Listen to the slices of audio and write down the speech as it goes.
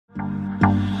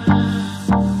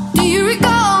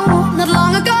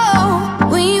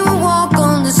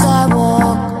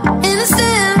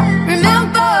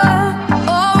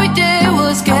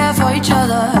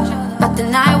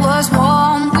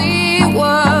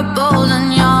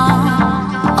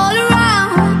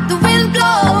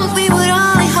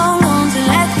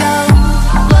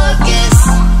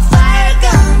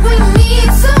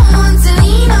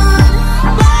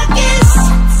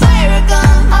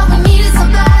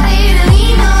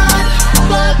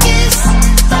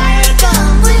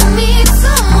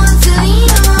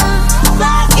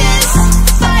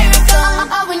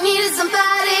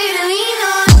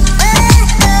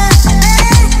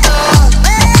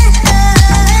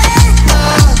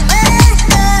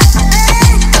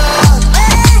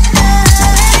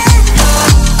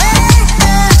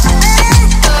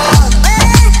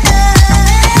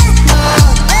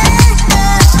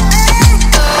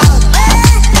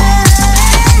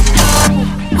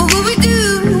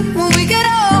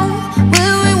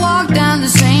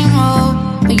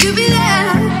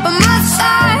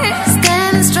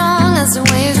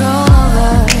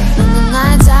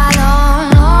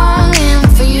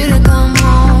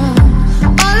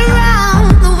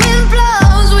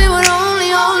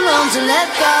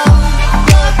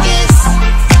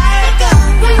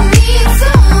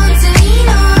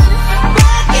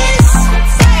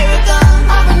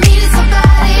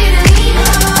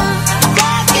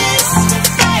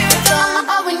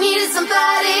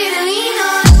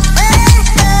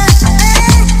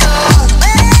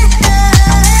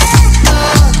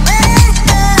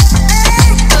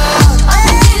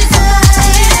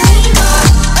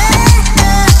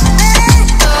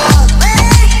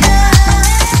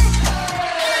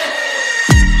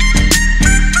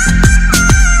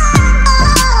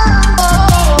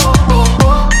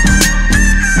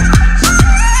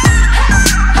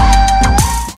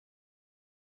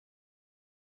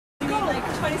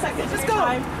20 seconds of your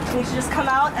time. And you should just come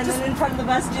out and then in front of the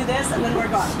bus do this and then we're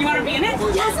gone. You want to be in it?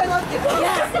 Yes, I love it.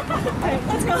 Yes. All right,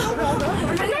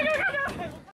 let's go.